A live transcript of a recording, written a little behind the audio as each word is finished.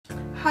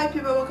Hi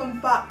people, welcome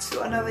back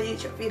to another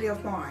YouTube video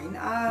of mine.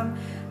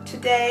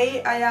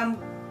 Today I am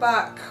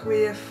back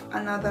with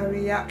another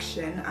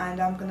reaction and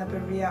I'm gonna be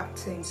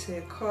reacting to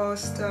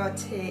Costa,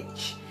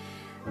 Titch,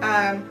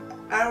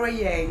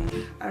 Areyeng,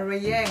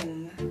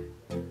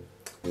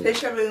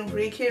 featuring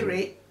Riky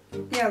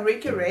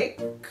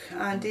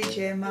and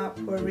DJ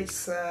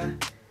Maphorisa,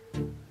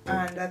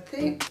 and I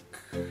think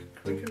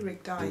Riky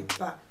died,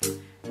 but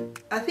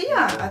I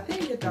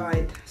think he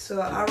died.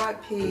 So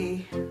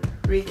RIP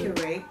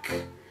Riky,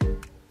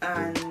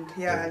 and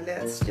yeah,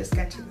 let's just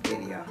get to the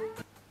video.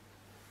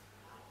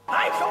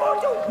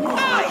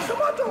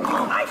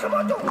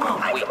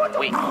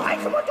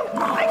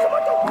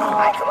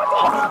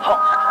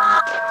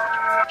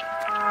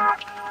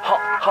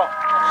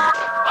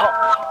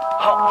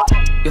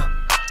 Yeah,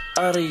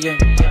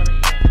 Areyeng,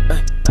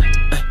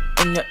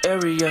 in your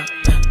area,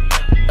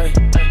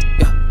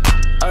 yeah,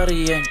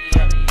 Areyeng,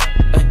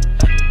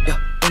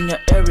 yeah, in your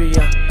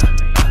area.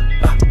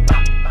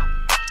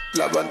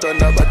 La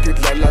bantwana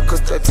batudlala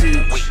Costa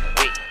Titch,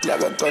 la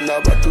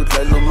bantwana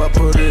batudlala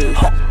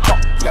Maphorisa,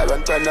 la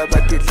bantwana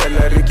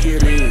batudlala Riky,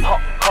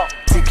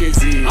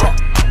 TKZ,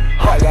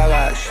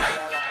 Halagash.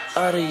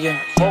 Areyeng,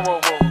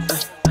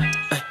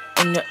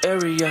 in your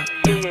area,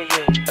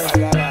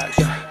 Halagash.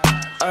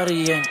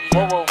 Areyeng,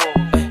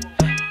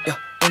 yeah,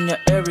 in your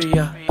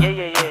area.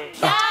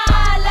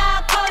 Dala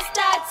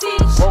Costa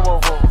Titch,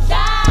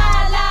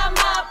 Dala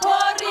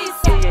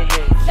Maphorisa,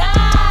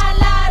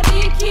 Dala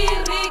Riky,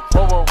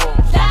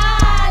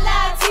 Dala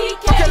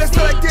TKZ. Okay, let's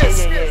go like this.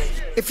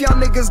 If y'all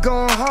niggas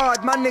going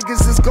hard, my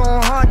niggas is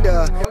going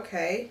harder.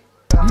 Okay.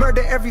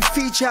 Murder every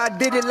feature, I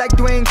did it like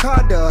Dwayne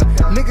Carter.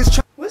 Niggas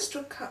try. What's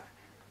the cut?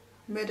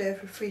 Murder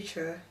every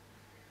feature.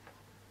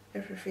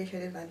 Every feature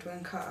did like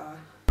Dwayne Carter.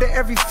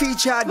 Every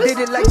feature, I did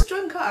it like. Who's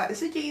Dwayne Carter?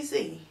 Is it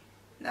Jay-Z?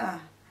 Nah.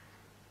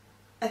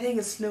 I think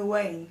it's Lil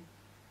Wayne.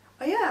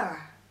 Oh yeah.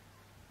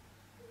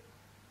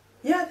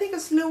 Yeah, I think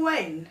it's Lil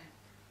Wayne.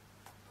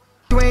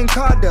 Dwayne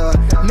Carter.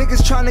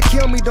 Niggas tryna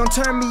kill me, don't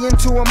turn me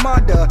into a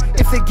martyr.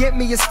 If they get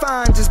me, it's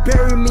fine, just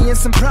bury me in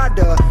some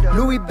Prada.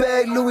 Louis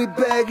bag, Louis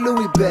bag,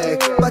 Louis bag.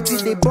 Bati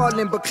they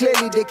ballin', but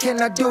clearly they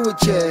cannot do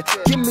it yet.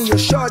 Give me a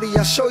shorty,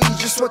 I'll show you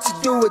just what to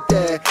do with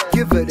that.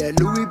 Give her that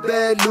Louis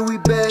bag, Louis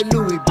bag,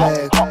 Louis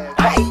bag.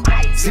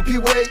 Zippy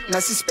weight,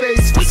 nasty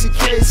space, pussy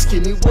case,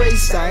 skinny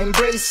waist. I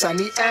embrace, I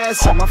need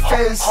ass on my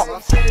face.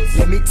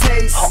 Let me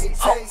taste,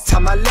 tie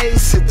my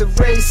lace, hit the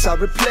race, I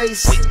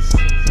replace,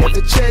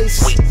 never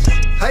chase.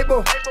 Hi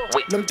bo,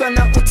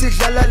 nomtwana uthi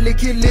dlala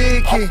liki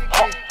liki.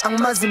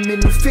 Angimazi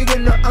mina ufike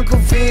no Uncle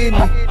Vini.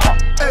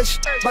 Eish,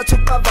 bathu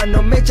baba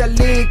no Major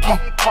League.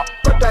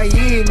 Kodwa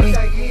yini?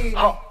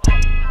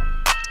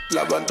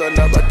 La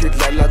bantwana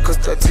batudlala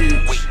Costa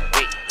Titch,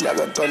 la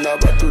bantwana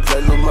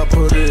batudlala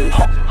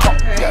Maphorisa,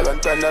 la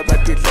bantwana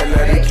batudlala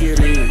Riky,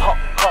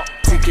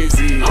 TKZ,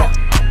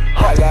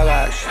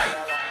 Halagash.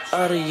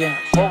 Areyeng,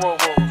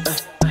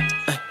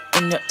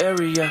 in your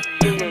area,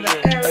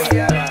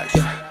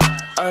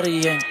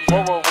 Areyeng,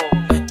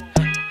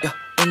 yeah,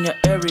 in your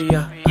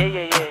area.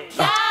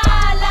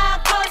 Dala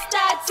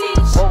Costa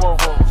Titch,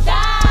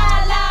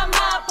 Dala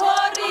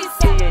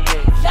Maphorisa,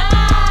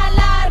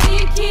 Dala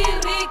Riky,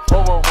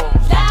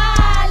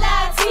 Dala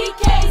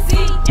TKZ.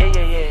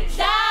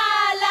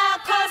 Dala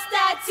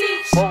Costa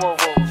Titch,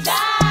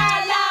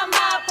 Dala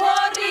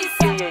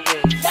Maphorisa,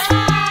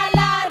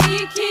 Dala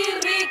Riky,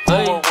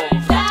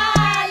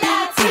 Dala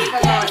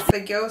TKZ. The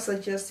girls are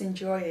just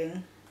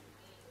enjoying.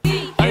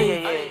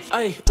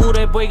 Ay, ooh,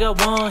 that boy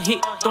got one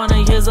hit,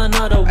 Donna, here's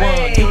another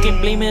one. You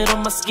can blame it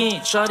on my skin,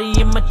 shawty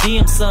in my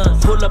DM, son.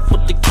 Pull up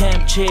with the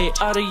cam chair,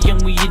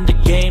 Areyeng, we in the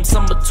game.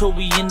 Summer tour,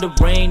 we in the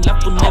rain,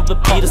 life will never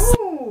be the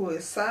same. Ooh,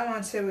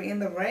 someone said we're in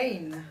the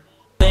rain.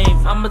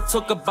 I'ma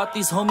talk about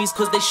these homies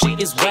cause they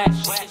shit is whack.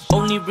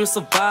 Only real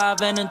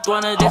survive and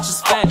Donna, that's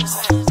just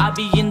facts. I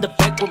be in the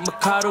back with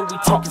Mikado, we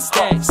talking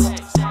stacks.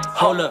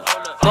 Hold up,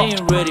 they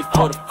ain't ready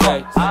for the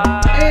facts.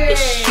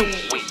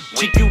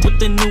 GQ with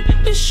the new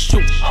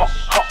issue.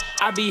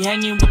 I be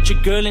hanging with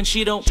your girl and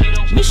she don't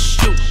miss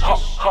you.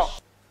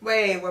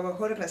 Wait,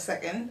 hold on a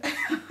second.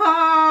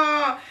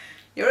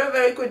 You're a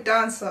very good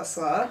dancer,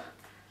 sir.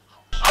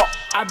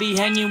 I be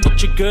hanging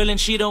with your girl and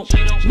she don't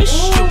miss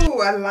you.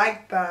 Ooh, I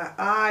like that.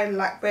 I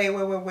like.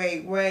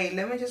 Wait.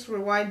 Let me just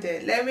rewind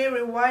it. Let me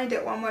rewind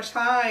it one more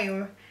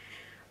time.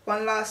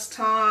 One last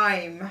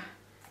time.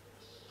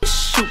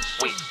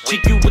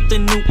 GQ with the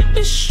new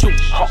issue.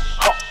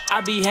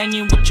 I be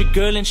hanging with your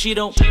girl and she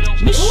don't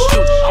miss you.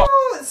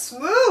 Ooh, it's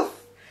smooth.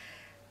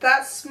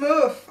 That's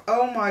smooth.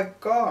 Oh my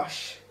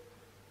gosh.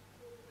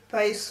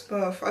 That is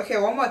smooth. Okay,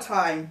 one more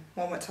time.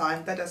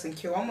 That doesn't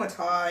kill. One more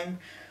time.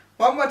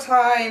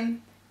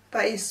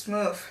 That is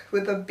smooth.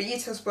 With the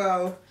beat as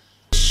well.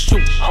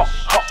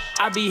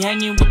 I be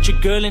hanging with your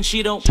girl and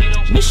she don't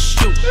miss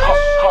you.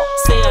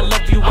 Say I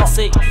love you, I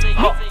say me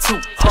too.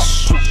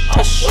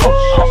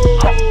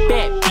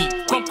 Bad beat,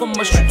 come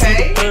mushroom to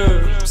the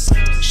herbs.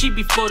 She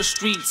be for the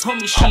streets,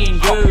 homie, she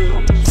ain't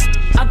yours.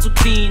 I'm too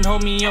clean,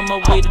 homie, on my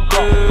way to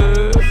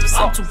dirt.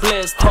 I'm too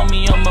blessed,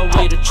 homie, on my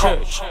way to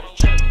church.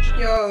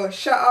 Yo,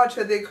 shout out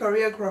to the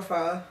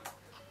choreographer.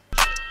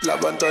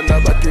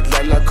 Labantwana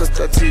batidlala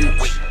Costa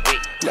Titch.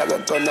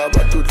 Labantwana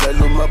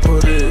batudlala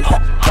Maphorisa.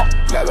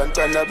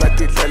 Labantwana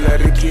batidlala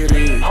Riky.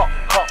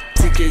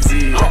 TKZ.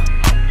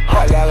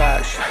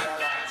 Halagash.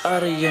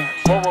 Areyeng.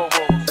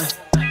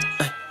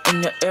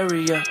 In your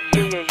area.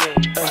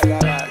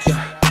 Halagash.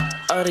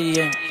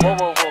 Areyeng.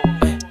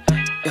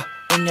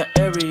 In your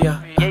area.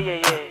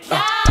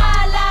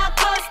 Dala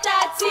Costa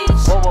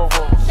Titch.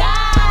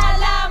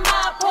 Dala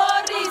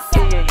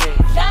Maphorisa.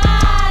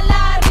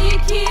 Dala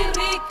Riky.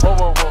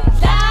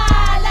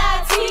 Dala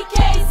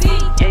TKZ.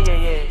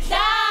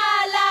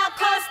 Dala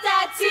Costa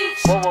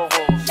Titch.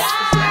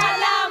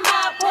 Dala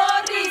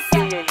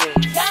Maphorisa.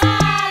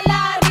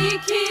 Dala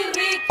Riky.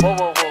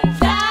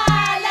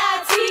 Dala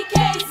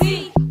TKZ.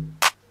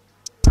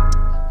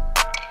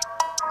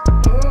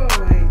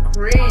 Oh,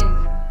 green.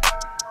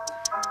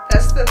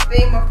 That's the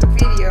theme of the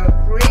video.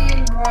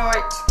 Green,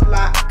 white,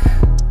 black.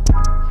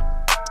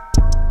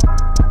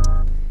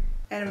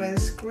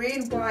 Anyways,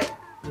 green, white,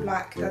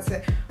 black. That's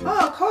it.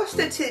 Oh,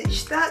 Costa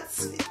Titch.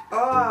 That's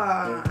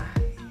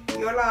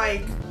you're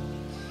like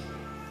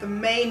the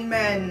main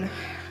man,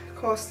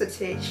 Costa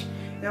Titch.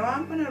 Now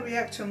I'm gonna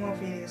react to more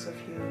videos of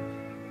you.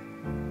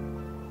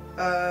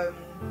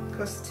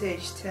 Costa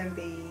Titch,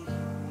 Tembi,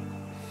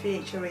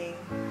 featuring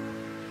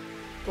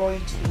Boy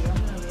T. I'm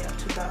gonna react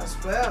to that as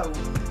well.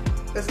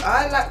 Because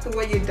I like the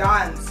way you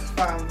dance,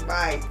 fam.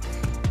 Like,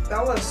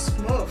 that was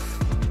smooth.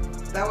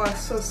 That was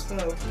so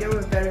smooth. You're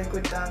a very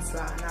good dancer,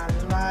 and I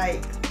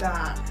like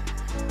that.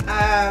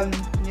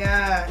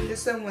 Yeah,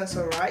 this song was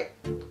alright.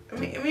 I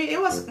mean, it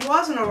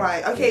wasn't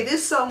alright. Okay,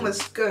 this song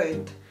was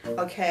good.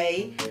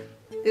 Okay,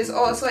 this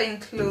also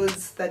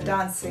includes the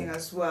dancing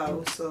as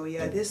well. So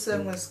yeah, this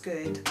song was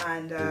good,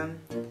 and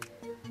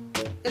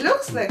it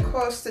looks like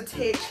Costa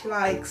Titch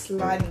likes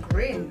lime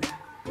green,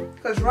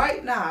 because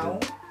right now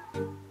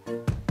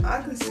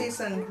I can see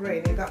some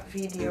green in that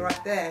video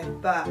right there.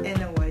 But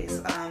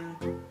anyways,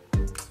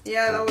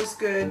 yeah, that was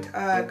good.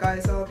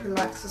 Guys, I hope you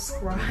like,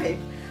 subscribe,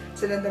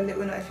 turn on the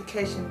little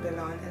notification bell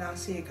on, and I'll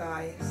see you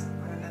guys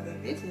on another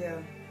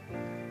video.